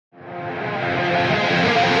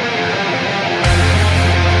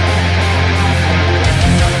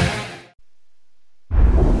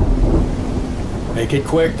Make it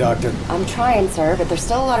quick, Doctor. I'm trying, sir, but there's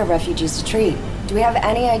still a lot of refugees to treat. Do we have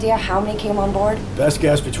any idea how many came on board? Best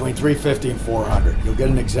guess between 350 and 400. You'll get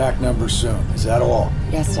an exact number soon. Is that all?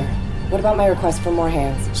 Yes, sir. What about my request for more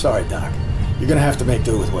hands? Sorry, Doc. You're gonna have to make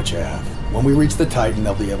do with what you have. When we reach the Titan,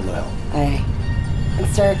 they'll be able to help. Aye. And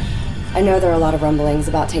sir, I know there are a lot of rumblings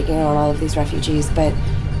about taking on all of these refugees, but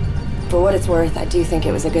for what it's worth, I do think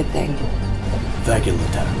it was a good thing. Thank you,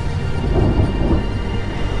 Lieutenant.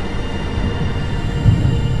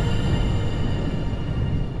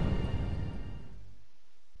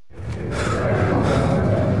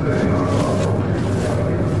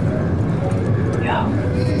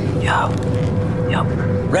 Yo.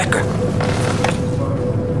 Wrecker.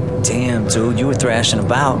 Damn, dude, you were thrashing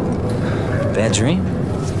about. Bad dream?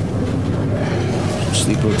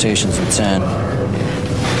 Sleep rotations at 10.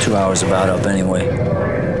 2 hours about up anyway.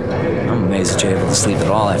 I'm amazed that you're able to sleep at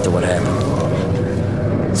all after what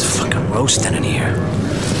happened. It's fucking roasting in here.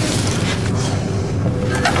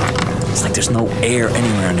 It's like there's no air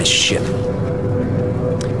anywhere on this ship.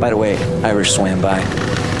 By the way, Irish swam by.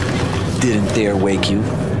 Didn't dare wake you.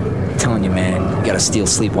 I'm telling you, man, you gotta steal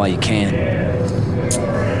sleep while you can.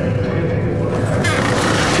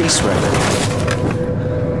 Peace, Wrecker.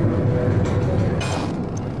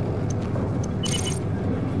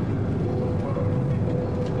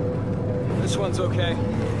 This one's okay.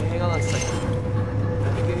 Hang on a second.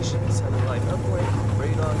 Navigation, satellite uplink,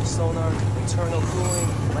 radar, sonar, internal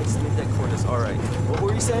cooling, lights in the deck quarters. Alright. What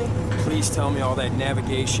were you saying? Please tell me all that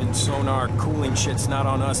navigation, sonar, cooling shit's not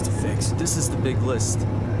on us to fix. This is the big list.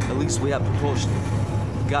 At least we have propulsion.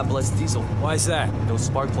 God bless diesel. Why's that? No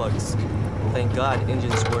spark plugs. Thank God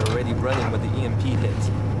engines were already running when the EMP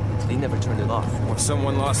hit. They never turned it off. What,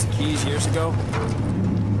 someone lost the keys years ago?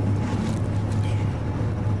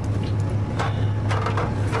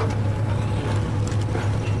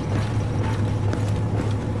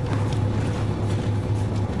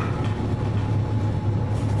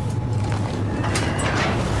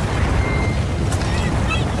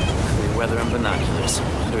 Weather and binoculars.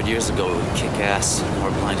 100 years ago, it would kick ass.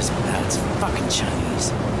 More blind as bats. Fucking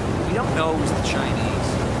Chinese. We don't know who's the Chinese.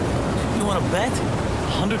 You want to bet?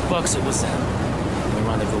 $100 it was them. We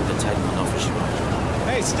rendezvous with the Titan, I'll know for sure.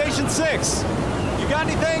 Hey, Station 6! You got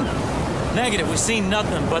anything? Negative, we've seen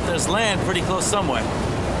nothing, but there's land pretty close somewhere.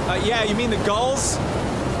 Yeah, you mean the gulls?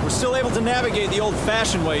 We're still able to navigate the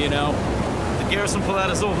old-fashioned way, you know. Did Garrison pull out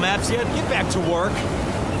his old maps yet? Get back to work.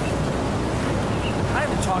 I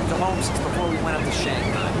haven't talked to Holmes since before we went up to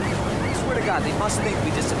Shanghai. I swear to God, they must think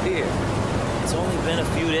we disappeared. It's only been a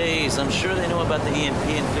few days. I'm sure they know about the EMP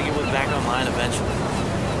and figure we're back online eventually.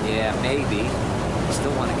 Yeah, maybe. I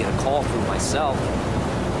still want to get a call through myself.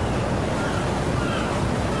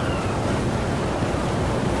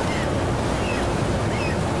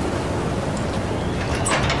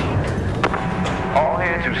 All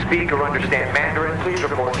hands who speak or understand Mandarin, please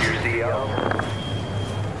report to your CO.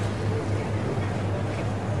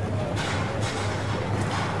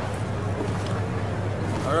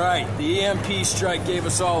 Alright, the EMP strike gave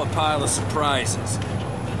us all a pile of surprises.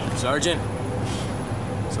 Sergeant?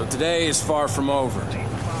 So today is far from over.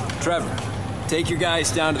 Trevor, take your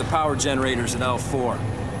guys down to the power generators at L4.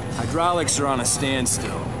 Hydraulics are on a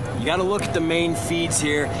standstill. You gotta look at the main feeds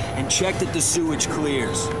here and check that the sewage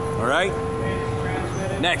clears, alright?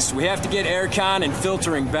 Next, we have to get aircon and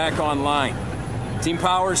filtering back online. Team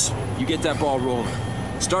Powers, you get that ball rolling.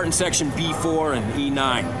 Start in section B4 and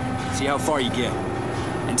E9. See how far you get.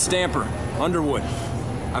 And Stamper, Underwood,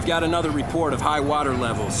 I've got another report of high water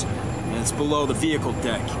levels, and it's below the vehicle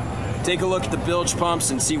deck. Take a look at the bilge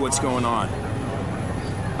pumps and see what's going on.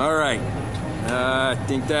 All right. I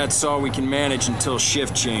think that's all we can manage until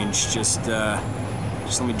shift change. Just let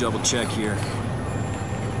me double check here.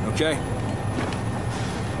 Okay?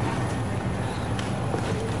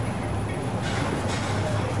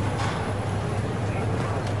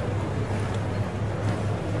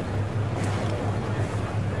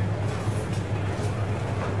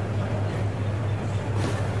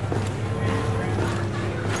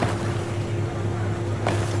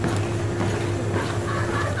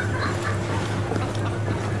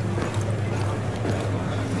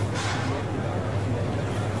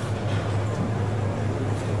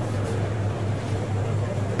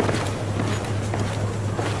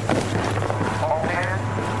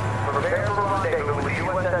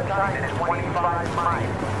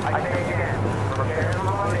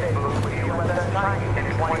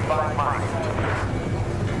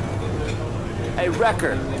 Hey,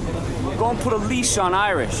 Wrecker, go and put a leash on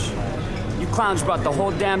Irish. You clowns brought the whole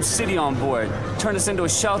damn city on board. Turned us into a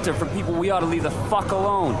shelter for people we ought to leave the fuck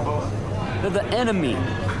alone. They're the enemy.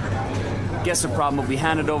 Guess the problem will be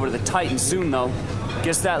handed over to the Titan soon, though.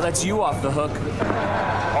 Guess that lets you off the hook.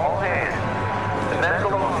 All hands. The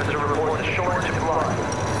medical officer reports a shortage of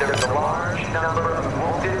blood. There is a large number of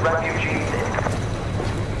wounded refugees.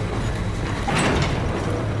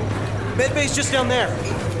 Medbay's just down there.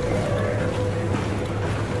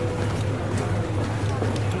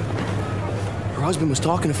 Her husband was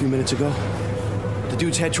talking a few minutes ago. The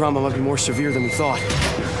dude's head trauma might be more severe than we thought.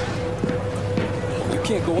 You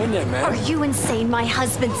can't go in there, man. Are you insane? My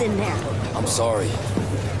husband's in there. I'm sorry.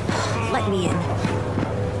 Let me in.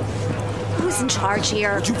 Who's in charge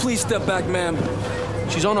here? Would you please step back, ma'am?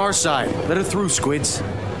 She's on our side. Let her through, Squids.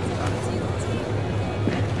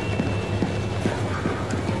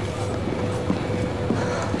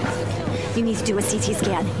 You need to do a CT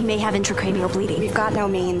scan. He may have intracranial bleeding. We've got no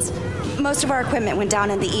means. Most of our equipment went down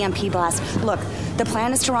in the EMP blast. Look, the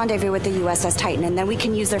plan is to rendezvous with the USS Titan, and then we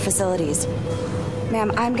can use their facilities.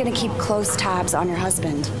 Ma'am, I'm gonna keep close tabs on your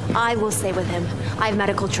husband. I will stay with him. I have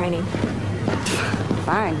medical training.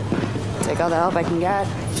 Fine. Take all the help I can get.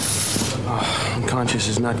 Unconscious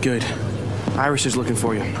is not good. Irish is looking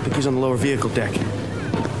for you. I think he's on the lower vehicle deck.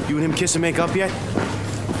 You and him kiss and make up yet?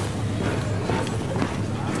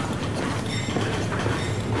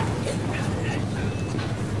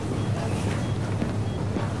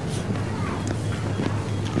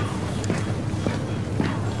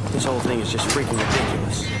 This whole thing is just freaking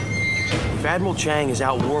ridiculous. If Admiral Chang is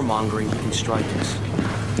out warmongering, he can strike us.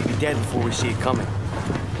 He'll be dead before we see it coming.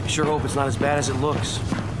 I sure hope it's not as bad as it looks.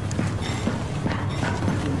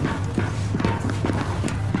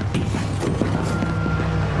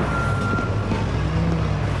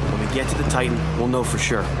 When we get to the Titan, we'll know for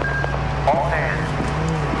sure. All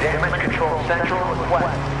hands. Damage Control Central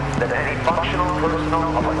requests that any functional personal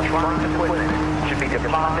electronic equipment should be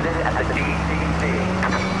deposited at the DCC.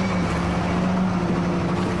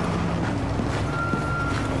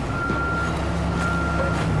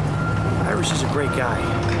 Irish is a great guy.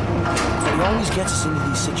 But he always gets us into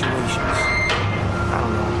these situations. I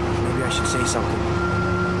don't know. Maybe I should say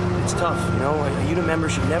something. It's tough, you know? A unit member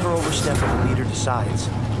should never overstep what the leader decides.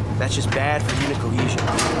 That's just bad for unit cohesion.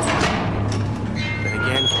 Then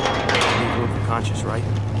again, we're conscious, right?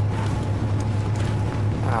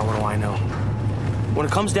 What do I know? When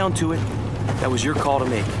it comes down to it, that was your call to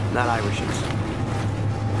make, not Irish's.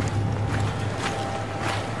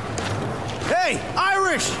 Hey,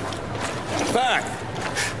 Irish! Back!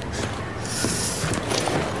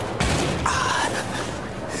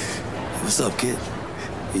 What's up, kid?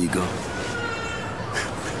 Here you go.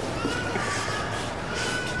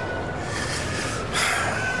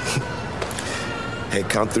 Hey,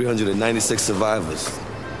 count 396 survivors.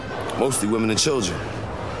 Mostly women and children.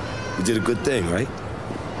 You did a good thing, right?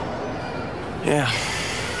 Yeah.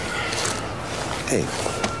 Hey,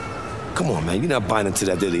 come on, man. You're not buying into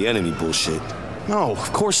that they're the enemy bullshit. No,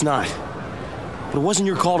 of course not. But it wasn't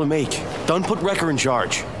your call to make. Dunn put Wrecker in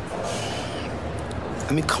charge.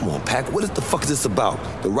 I mean, come on, Pac. What the fuck is this about?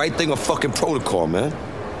 The right thing or fucking protocol, man?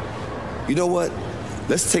 You know what?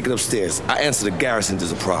 Let's take it upstairs. I answer the garrison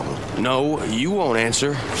there's a problem. No, you won't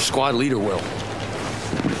answer. Squad leader will.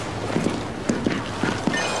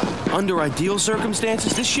 Under ideal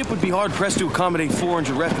circumstances, this ship would be hard-pressed to accommodate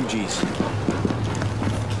 400 refugees.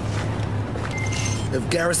 If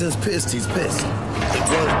Garrison's pissed, he's pissed. It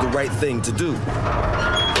was the right thing to do.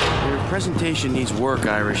 Your presentation needs work,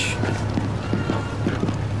 Irish.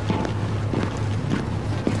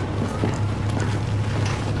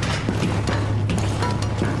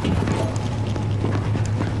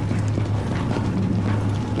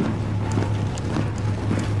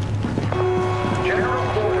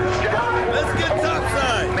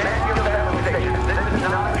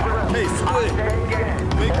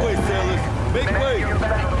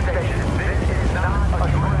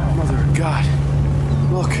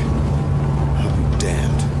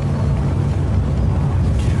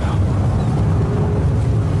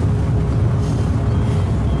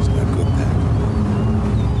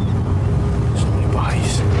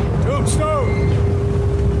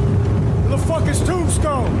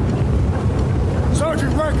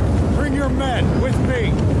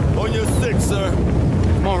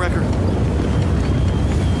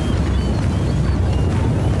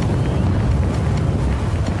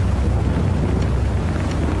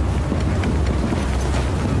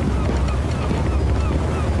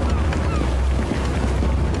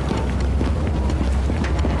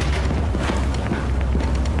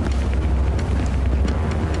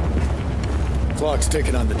 Clock's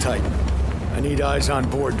ticking on the Titan. I need eyes on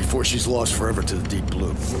board before she's lost forever to the deep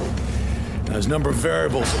blue. Now, there's a number of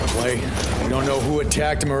variables at play. We don't know who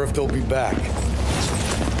attacked them or if they'll be back.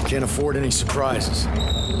 Can't afford any surprises.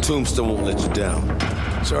 Tombstone won't let you down.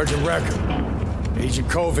 Sergeant Recker, Agent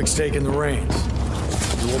Kovic's taking the reins.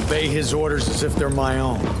 You obey his orders as if they're my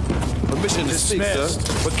own. Permission to speak, sir.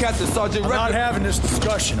 Dismissed. But Captain Sergeant I'm Recker... not having this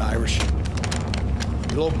discussion, Irish.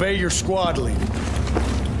 You'll obey your squad leader.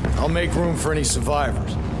 I'll make room for any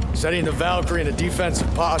survivors. Setting the Valkyrie in a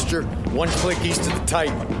defensive posture, 1 click east of the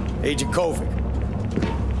Titan. Agent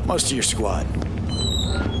Kovic. Most of your squad.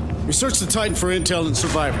 We searched the Titan for intel and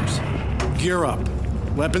survivors. Gear up.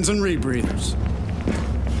 Weapons and rebreathers.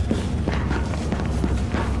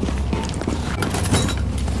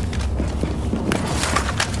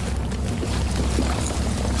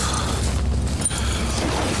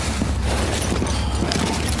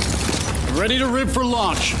 Ready to rip for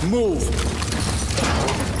launch. Move.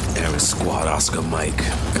 Air Squad, Oscar Mike.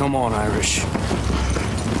 Come on, Irish.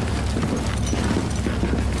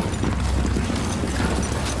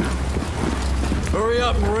 Hurry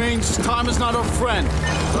up, Marines. Time is not our friend.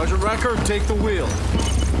 Sergeant Recker, take the wheel.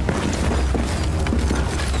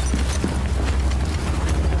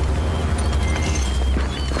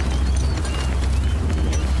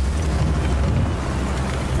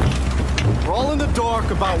 We're all in the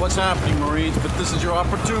dark about what's happening, Marines, but this is your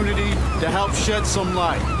opportunity to help shed some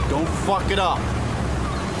light. Don't fuck it up.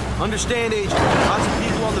 Understand, Agent. Lots of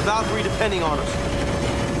people on the Valkyrie depending on us.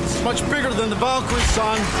 This is much bigger than the Valkyrie,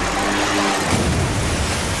 son.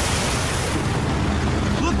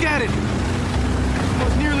 Look at it! I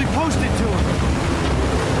was nearly posted to him.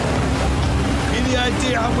 Any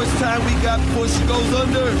idea how much time we got before she goes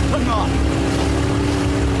under? Come on.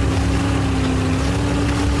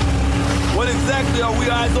 What exactly are we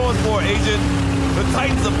eyes on for, Agent? The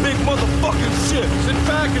Titan's a big motherfucking ship. Sit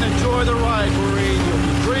back and enjoy the ride, Marine. You'll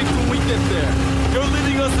be great when we get there. You're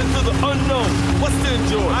leading us into the unknown. What's to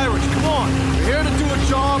enjoy? Irish, come on. We're here to do a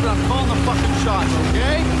job, and I'm calling the fucking shots,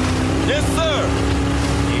 okay? Yes, sir.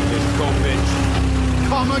 Agent Kovic.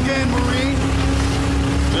 Come again, Marine.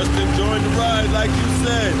 Just enjoying the ride, like you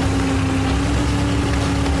said.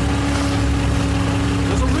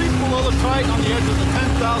 There's a reef below the Titan on the edge of the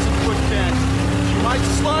 10,000-foot canyon. She might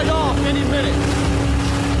slide off any minute.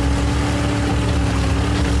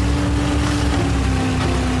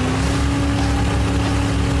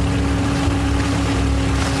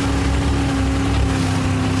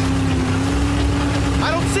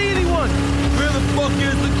 I don't see anyone! Where the fuck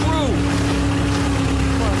is the crew?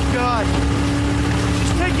 Oh, God.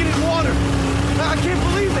 She's taking in water. I can't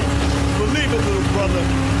believe it. Believe it, little brother.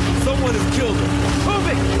 Someone has killed her.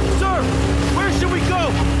 Kovic, sir, where should we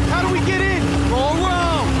go? How do we get in? Go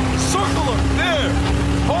around! Circle her! There!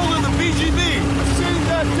 Hold in the BGB! I've seen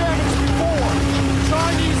that damage before.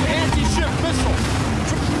 Chinese anti-ship missile.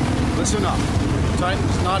 Listen up. Titan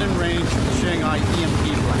is not in range of the Shanghai EMP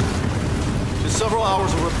blast. There's several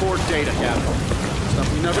hours of report data, Captain. Stuff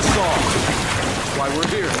we never saw. That's why we're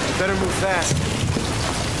here. We better move fast.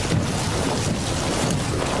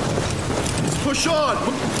 Push on!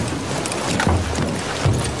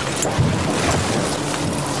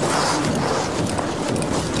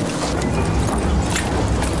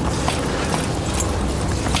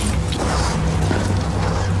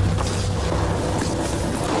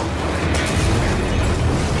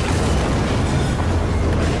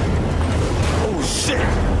 Oh, shit!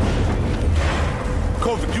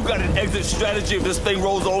 Kovic, you got an exit strategy if this thing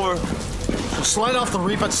rolls over? We'll slide off the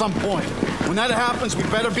reef at some point. When that happens, we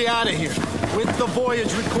better be out of here. With the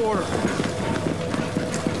voyage recorder.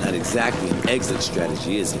 Not exactly an exit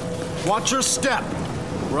strategy, is it? Watch your step.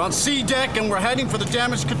 We're on C deck and we're heading for the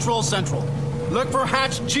damage control central. Look for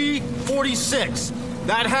hatch G46.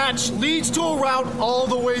 That hatch leads to a route all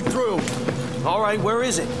the way through. All right, where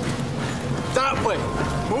is it? That way.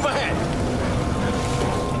 Move ahead.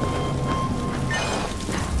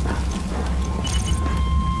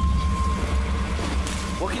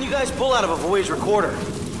 What can you guys pull out of a voyage recorder?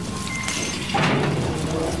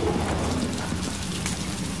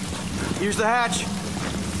 Here's the hatch.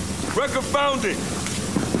 Record found it!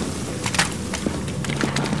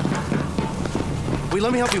 Wait,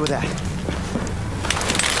 let me help you with that.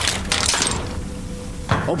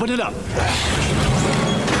 Open it up.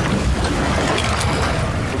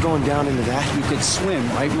 We're going down into that. You can swim,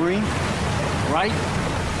 right, Marine? Right?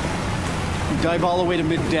 We dive all the way to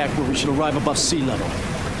mid-deck where we should arrive above sea level.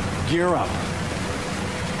 Gear up.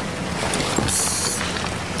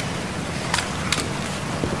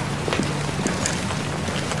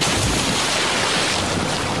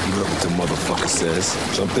 You heard what the motherfucker says.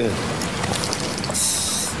 Jump in.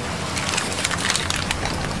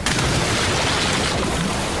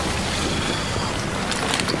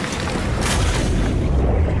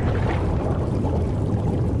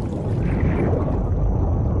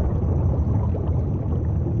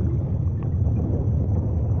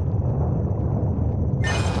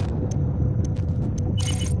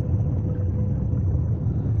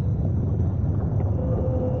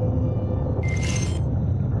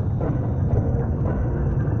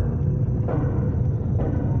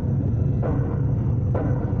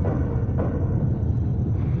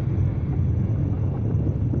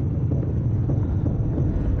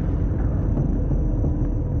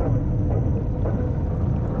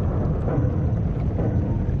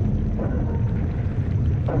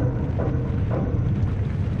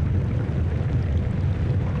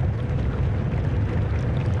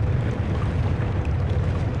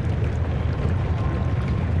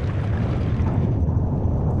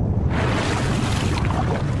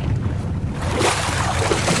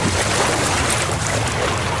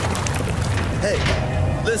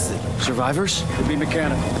 Listen. Survivors? Could be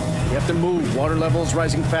mechanical. You have to move. Water levels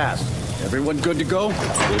rising fast. Everyone good to go?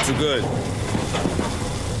 Good to good.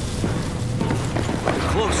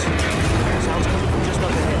 Close. Sounds coming from just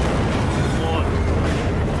up ahead.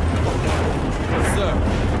 Sir,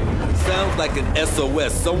 sounds like an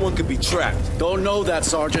SOS. Someone could be trapped. Don't know that,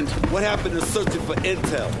 Sergeant. What happened to searching for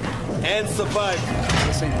intel and survivors?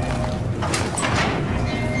 Listen.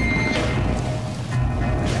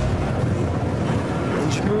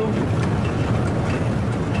 Engine room?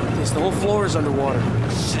 Yes, the whole floor is underwater.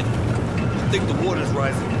 Shit. I think the water's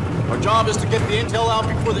rising. Our job is to get the intel out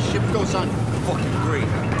before the ship goes under. Fucking great.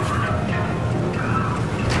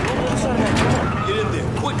 Get in there,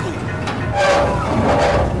 quickly.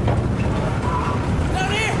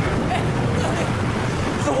 Down here! Hey,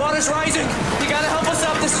 the water's rising. You gotta help us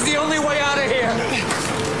out. This is the only way out of here.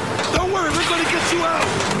 Don't worry, we're gonna get you out.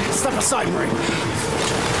 Step aside, Marine.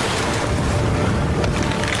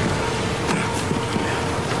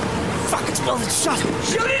 Fuck, it's building shut.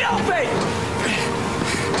 Shoot it open!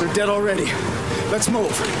 They're dead already. Let's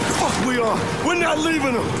move. Fuck, we are. We're not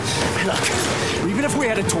leaving them. Look, even if we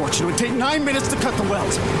had a torch, it would take 9 minutes to cut the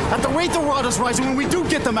wells. At the rate the water's rising, when we do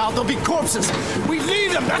get them out, there'll be corpses. We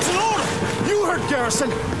need them. That's an order. You heard Garrison.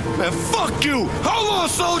 Man, fuck you. Hold on,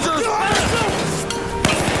 soldiers.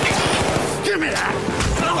 Give me that.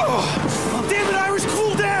 Oh, damn it, Irish,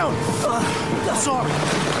 cool down. Sorry.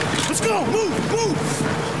 Let's go. Move.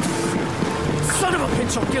 Son of a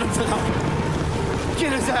bitch, I'll get him for that.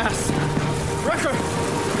 Get his ass. Wrecker,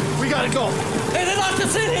 we gotta go. Hey, they locked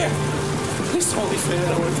us in here! Please only say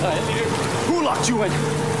that we're dying here. Who locked you in?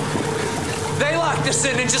 They locked us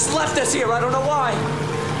in and just left us here. I don't know why.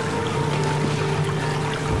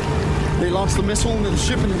 They launched the missile into the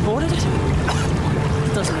ship and then boarded it?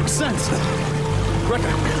 It doesn't make sense.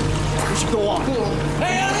 Wrecker, we should go on.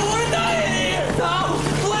 Hey, I don't want to die in here! No,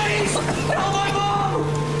 please! Tell my mom!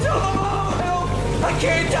 Tell my mom! Help! I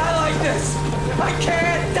can't die like this! I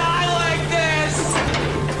can't die like this!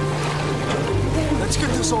 Let's get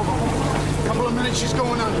this over. Couple of minutes, she's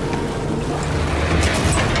going under.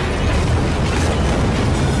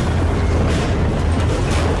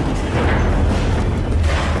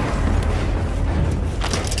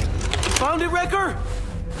 Found it, Wrecker?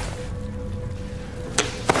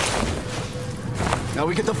 Now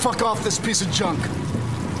we get the fuck off this piece of junk.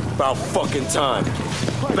 About fucking time.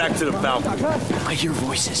 Back to the balcony. I hear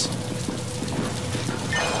voices.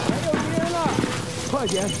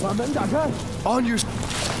 On your...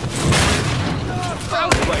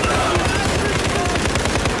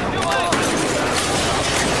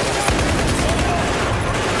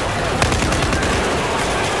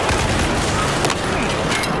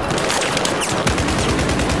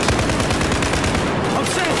 I'm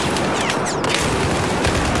safe!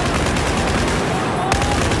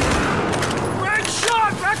 Red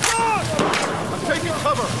shot! Back on! I'm taking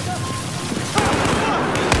cover.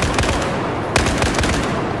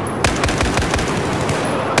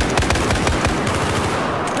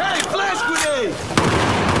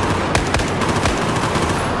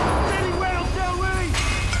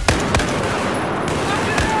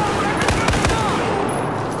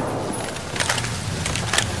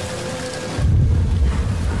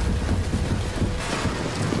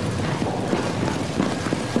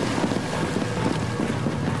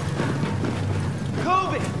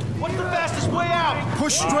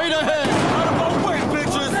 Push straight ahead. Out of our way,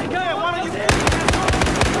 bitches. Yeah, why don't you...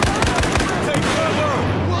 Take cover.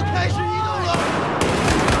 Location, you don't know.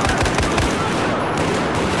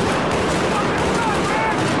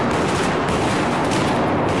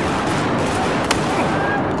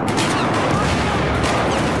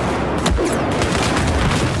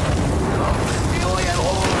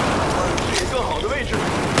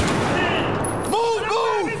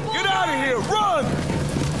 Move! Get out of here! Run!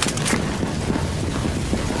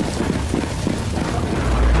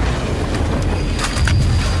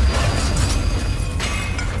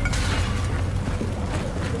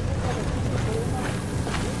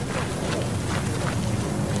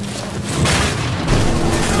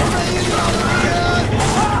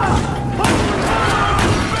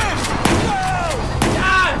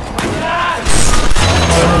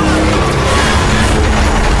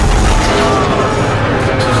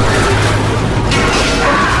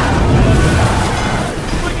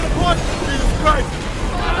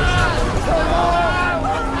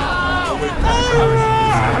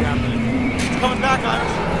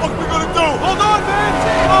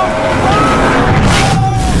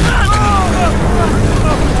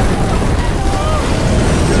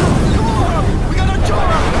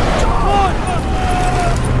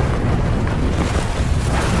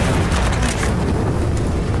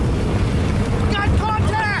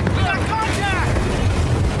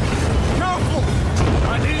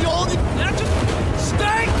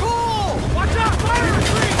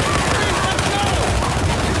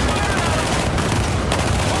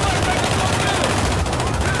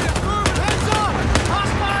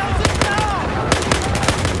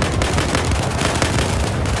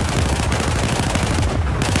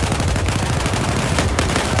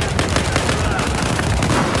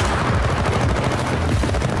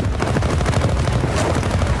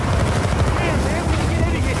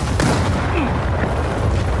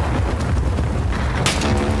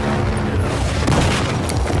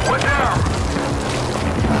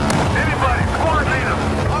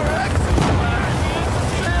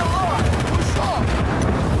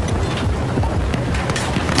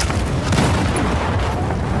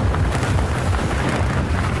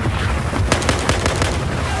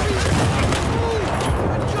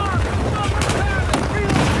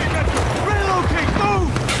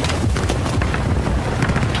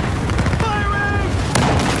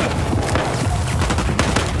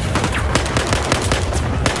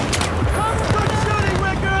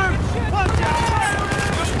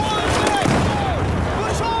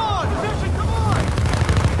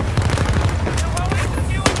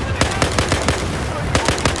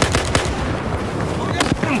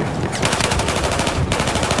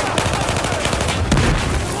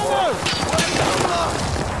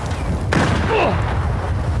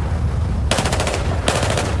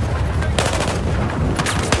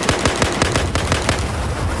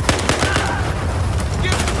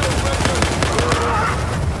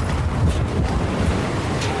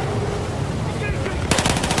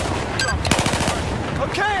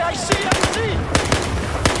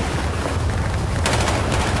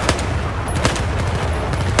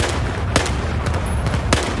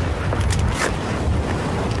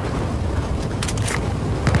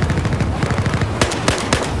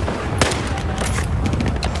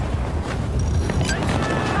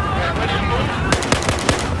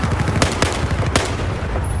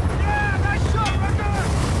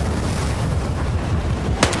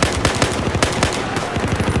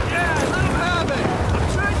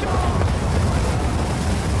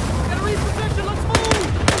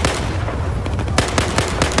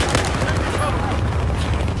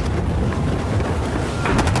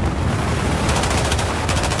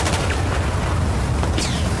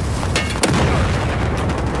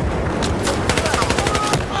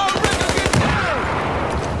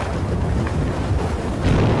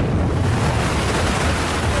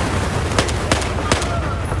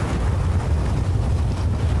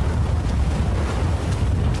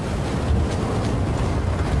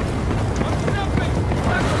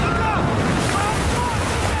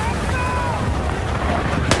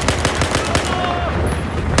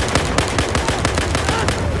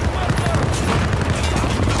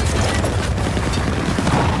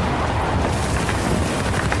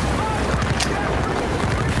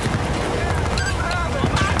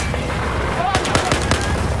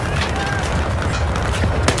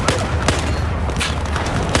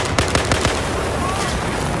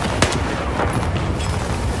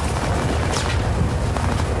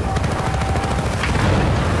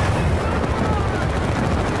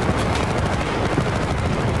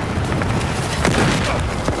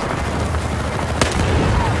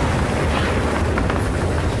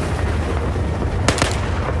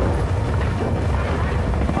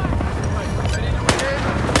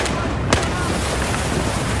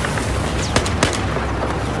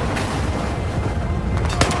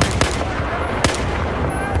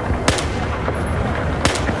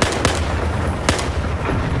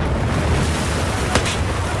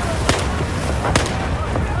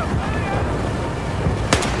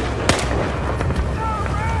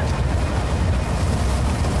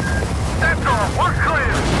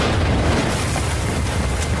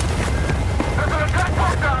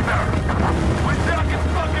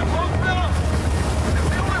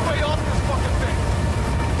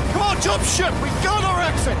 Jump ship! We got our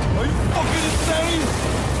exit! Are you fucking insane?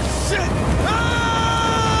 Shit! Ah!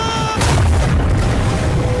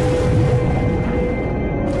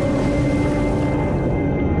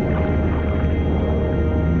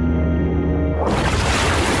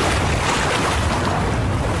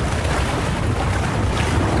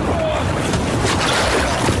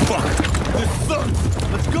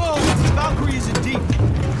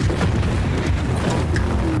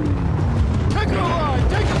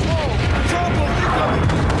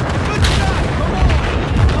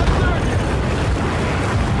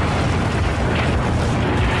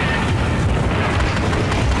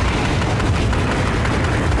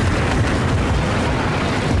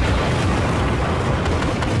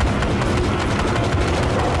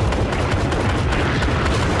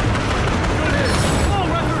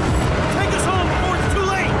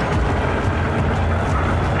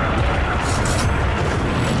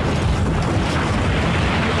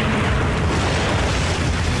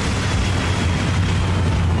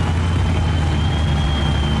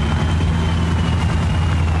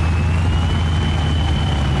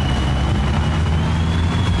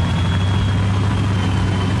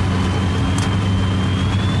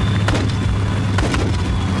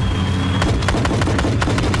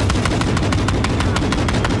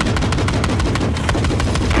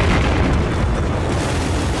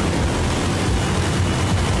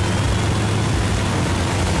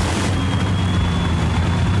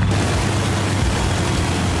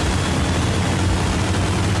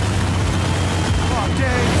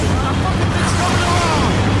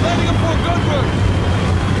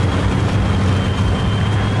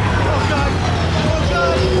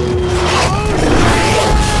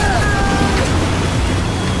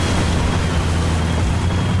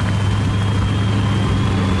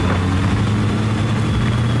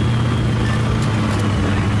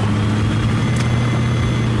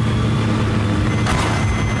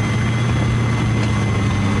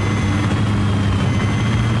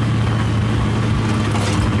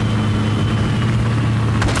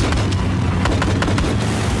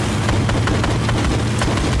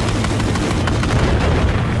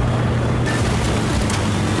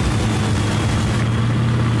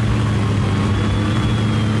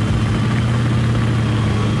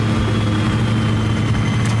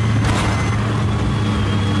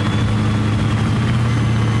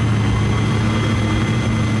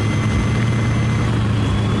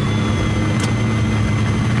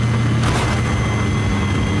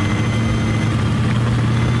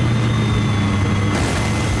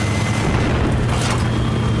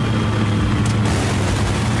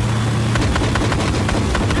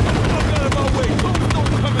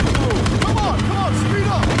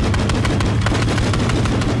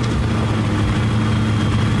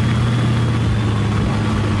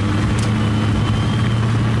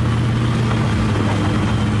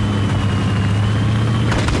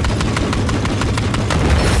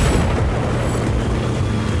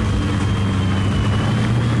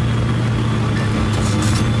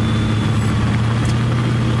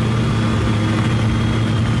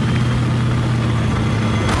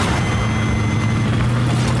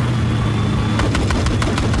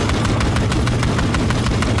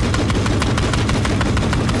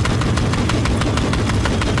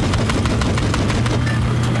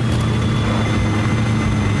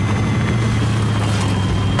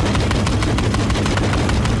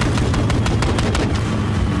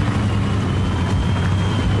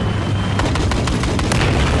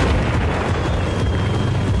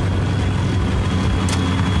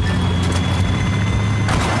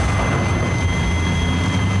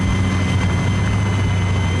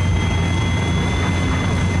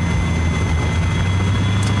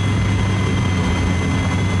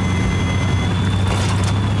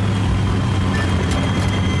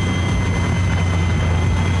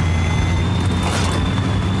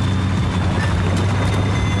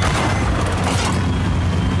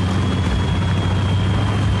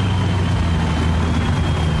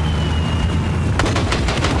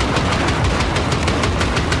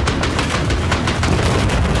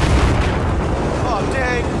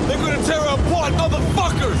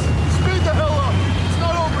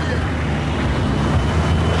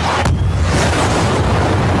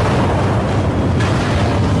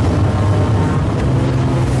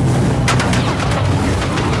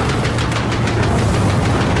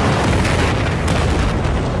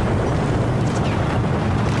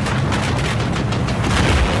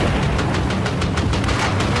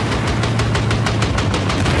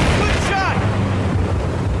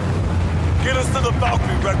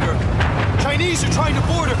 Chinese are trying to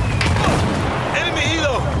board her. Enemy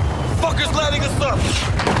helo. Fuckers lighting us up.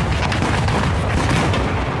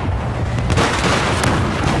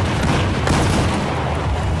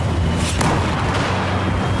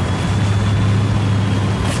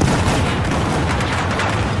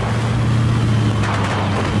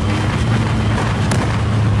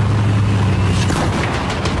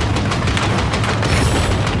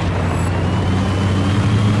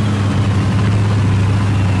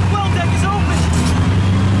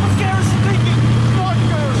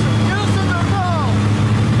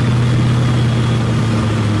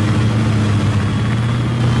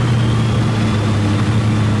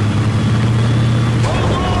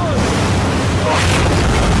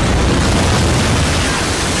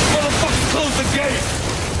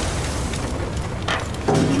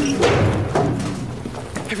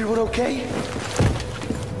 Everyone okay?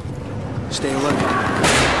 Stay alert.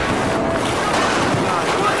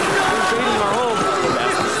 Invading our home.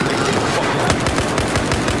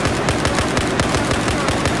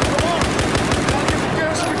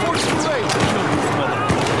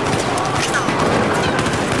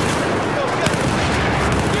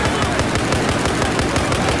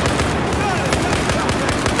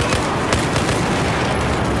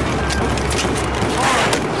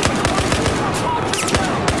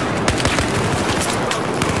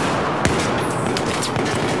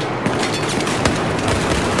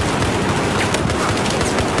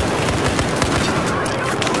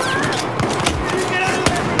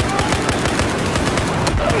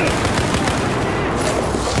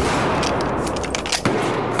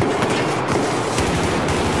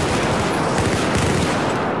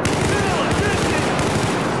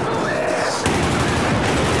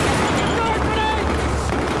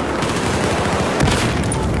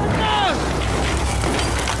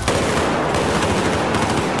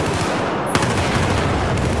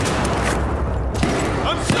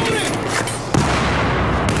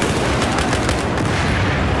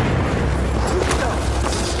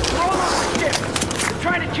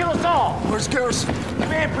 Where's Garrison? The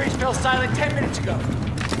man bridge fell silent 10 minutes ago.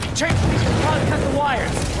 Check, probably cut the wires.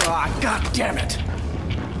 Ah, God damn it!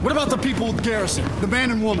 What about the people with Garrison? The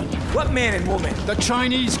man and woman? What man and woman? The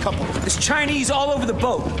Chinese couple. There's Chinese all over the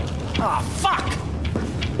boat. Ah, fuck!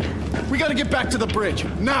 We gotta get back to the bridge,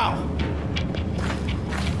 now!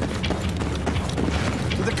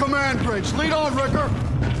 To the command bridge. Lead on, Ricker!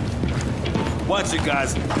 Watch it,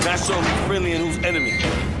 guys. Not sure who's friendly and who's enemy.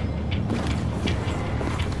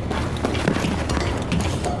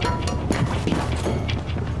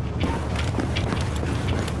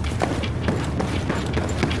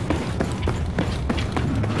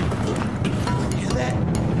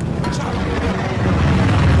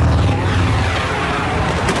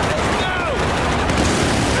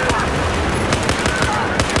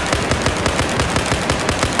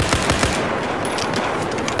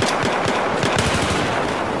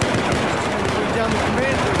 Down the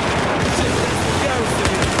command bridge.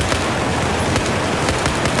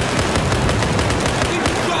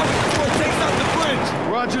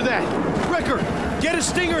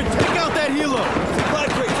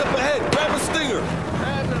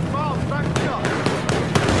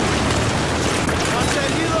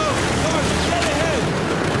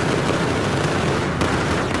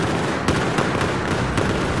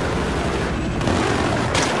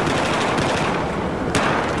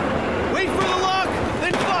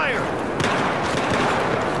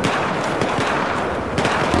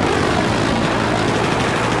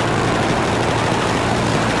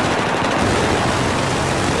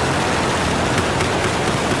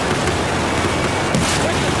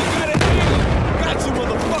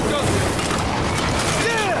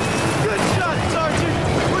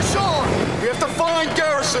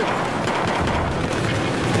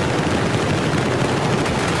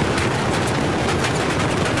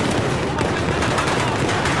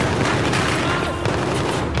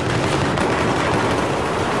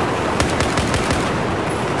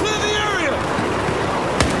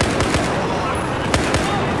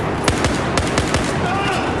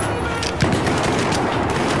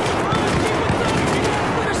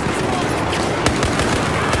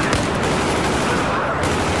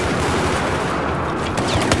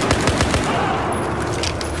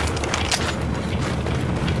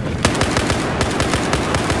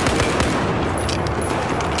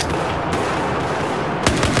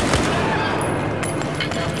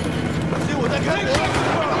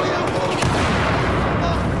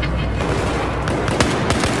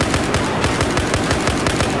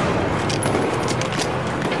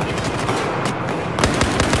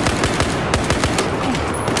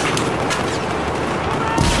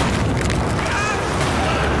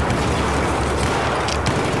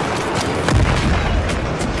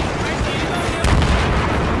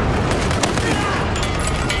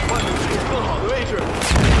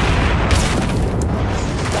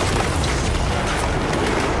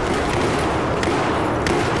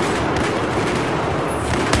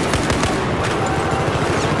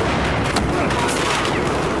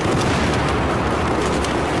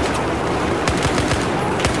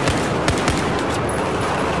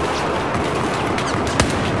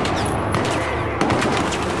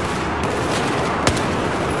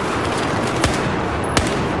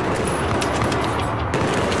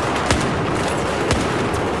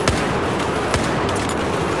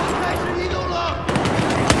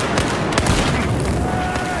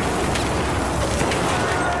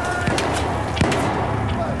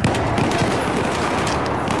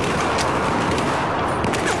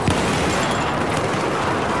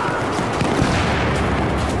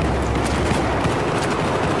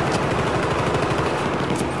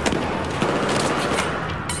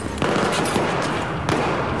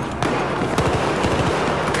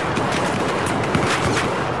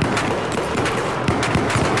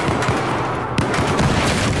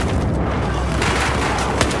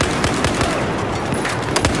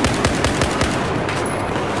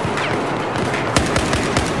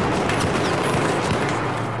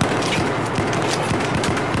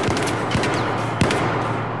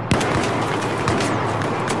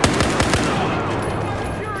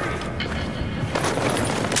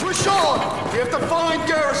 We have to find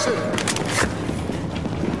Garrison!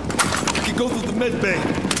 We can go through the med bay.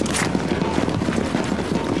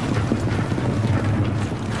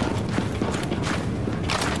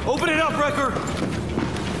 Open it up, Wrecker!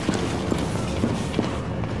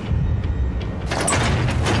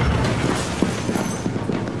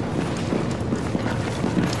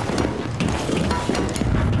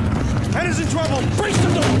 Head is in trouble! Brace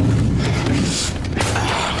the door!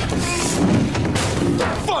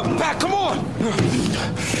 Fuck, Pat, come on!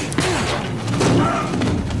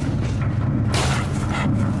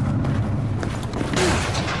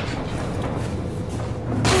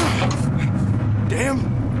 Damn!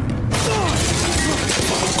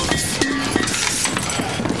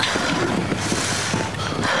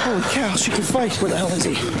 Holy cow, she can fight. Where the hell is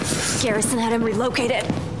he? Garrison had him relocated.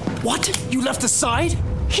 What? You left the side?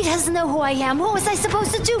 He doesn't know who I am. What was I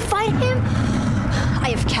supposed to do? Fight him? I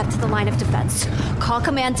have kept the line of defense. Call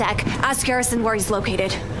command deck. Ask Garrison where he's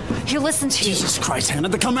located. He'll listen to you. Jesus Christ, Hannah,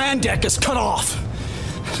 the command deck is cut off.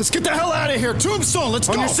 Let's get the hell out of here. Tombstone, let's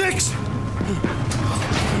go. On your six!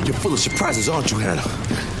 You're full of surprises, aren't you, Hannah?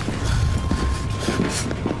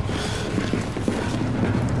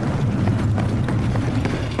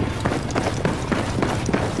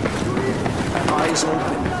 Eyes open.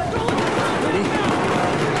 Ready?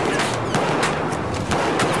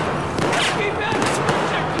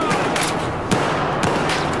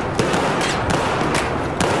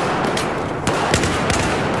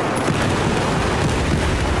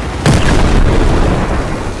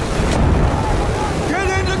 Get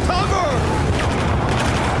into cover!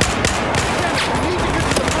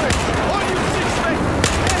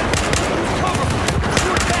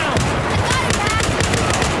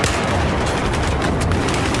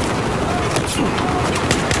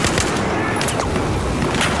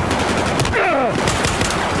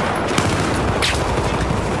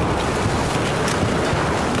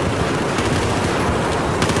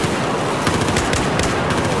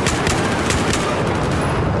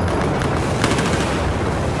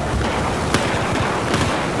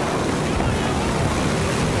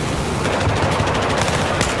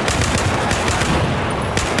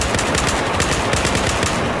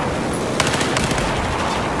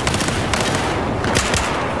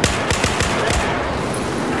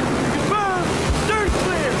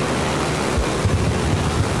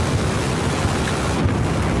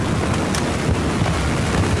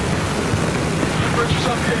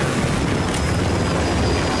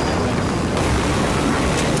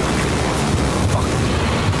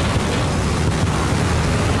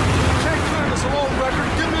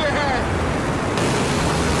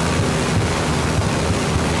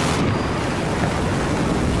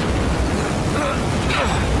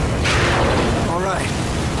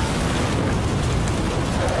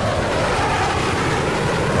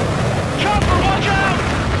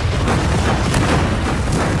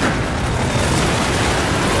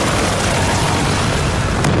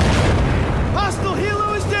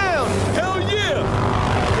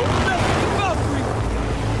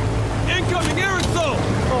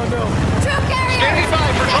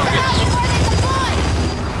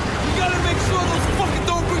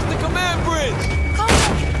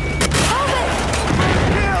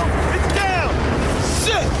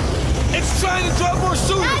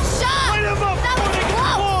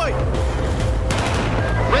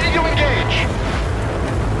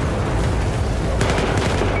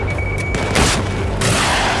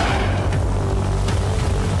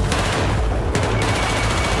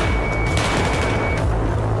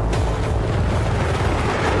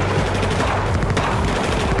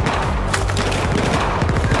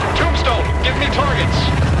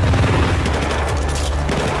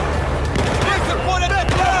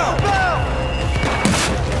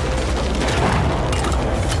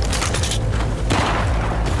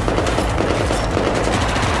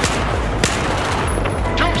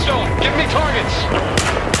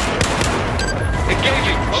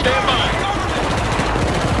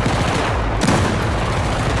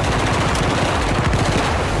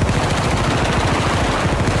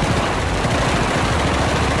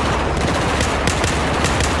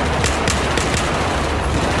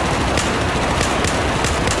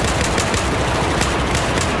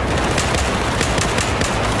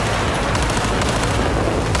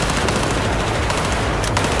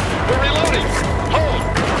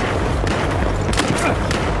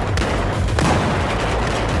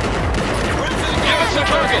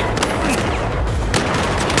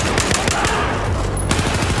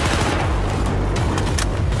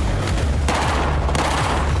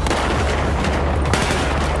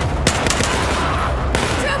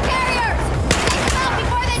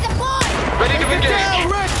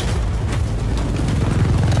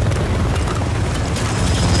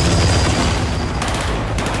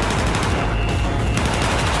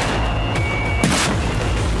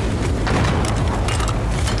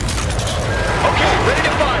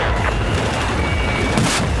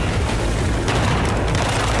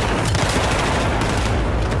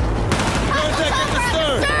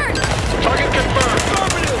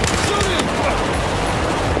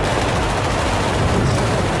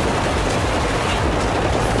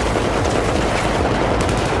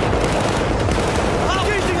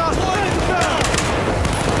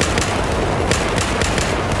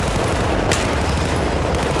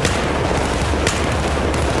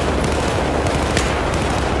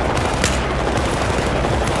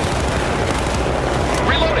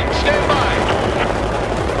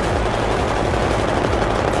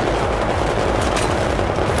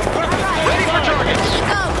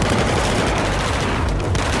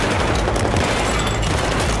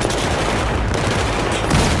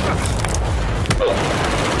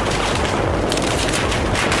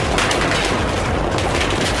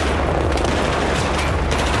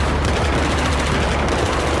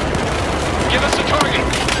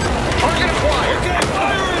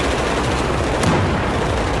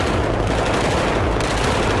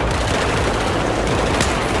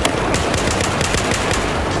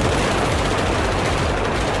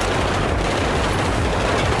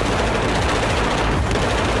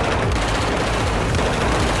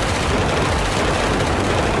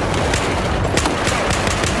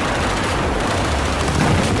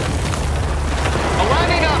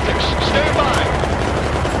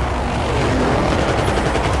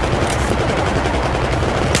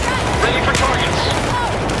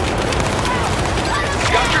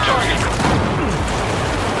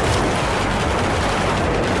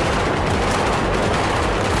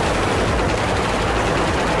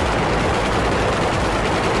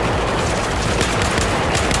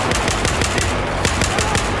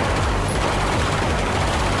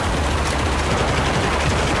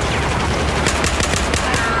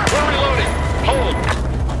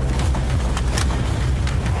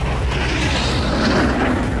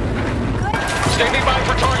 Standing by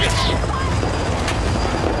for targets.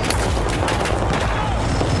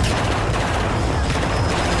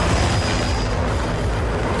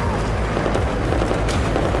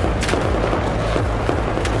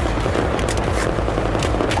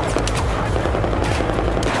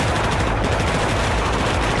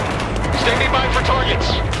 Standing by for targets.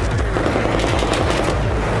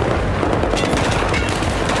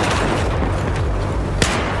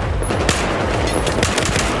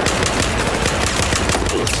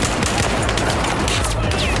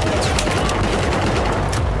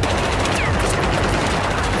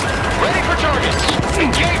 Ready for targets.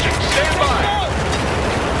 Engaging. Stand by.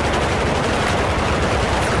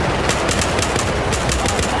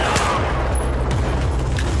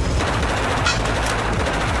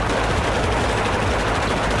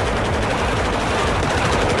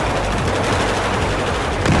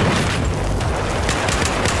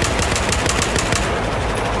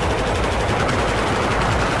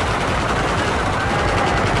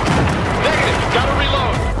 Negative. Gotta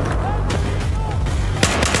reload.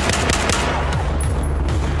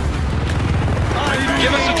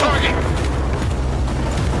 Give us a target.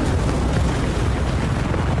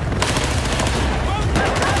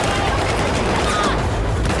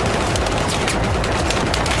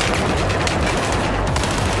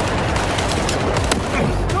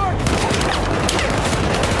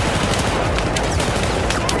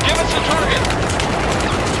 Give us a target.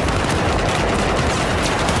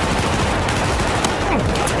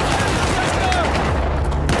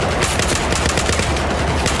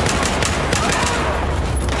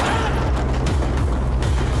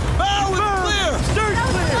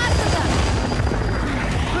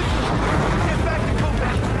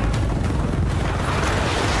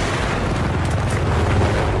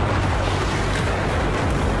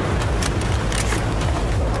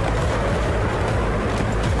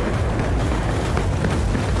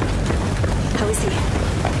 How is he?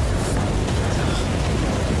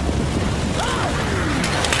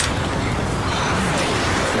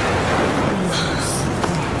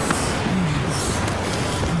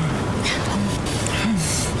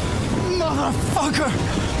 Motherfucker!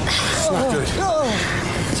 It's not good.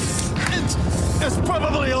 It's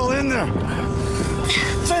probably all in there.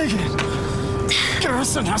 Take it.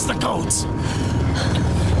 Garrison has the codes.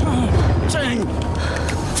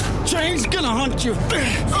 Jane's gonna hunt you.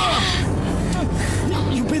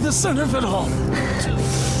 You be the center of it all.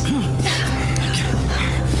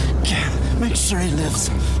 Make sure he lives.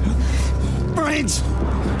 Brains,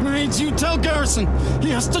 you tell Garrison he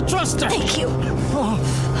has to trust her. Thank you.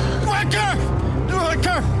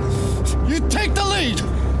 Wrecker, you take the lead.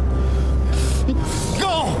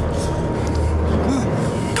 Go.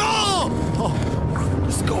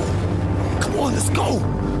 Let's go. Come on, let's go.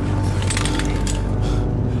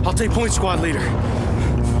 I'll take point, squad leader.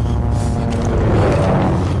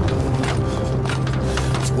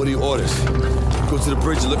 So what are your orders? Go to the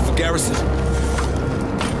bridge and look for Garrison.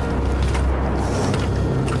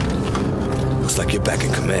 Looks like you're back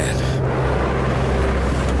in command.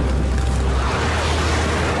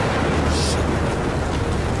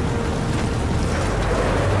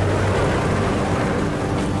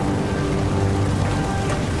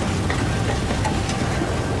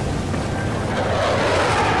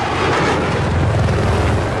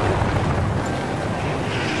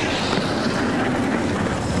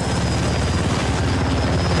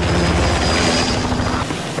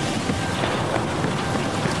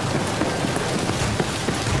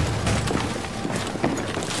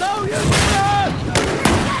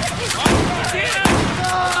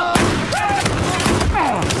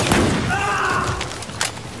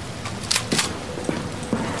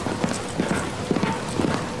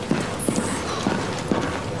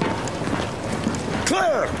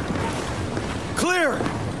 Clear!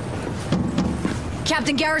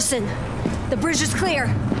 Captain Garrison, the bridge is clear.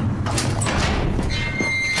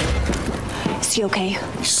 Is he okay?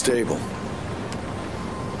 He's stable.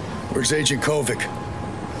 Where's Agent Kovic?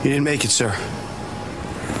 He didn't make it, sir.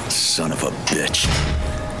 Son of a bitch.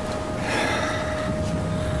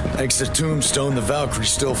 Thanks to Tombstone, the Valkyrie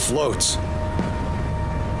still floats.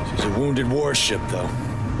 She's a wounded warship, though.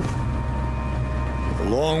 A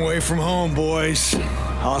long way from home, boys.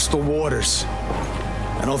 Hostile waters.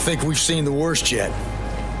 I don't think we've seen the worst yet.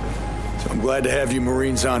 So I'm glad to have you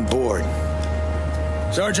Marines on board.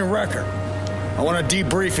 Sergeant Wrecker, I want a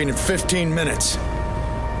debriefing in 15 minutes.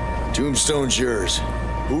 Tombstone's yours.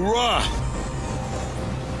 Hoorah!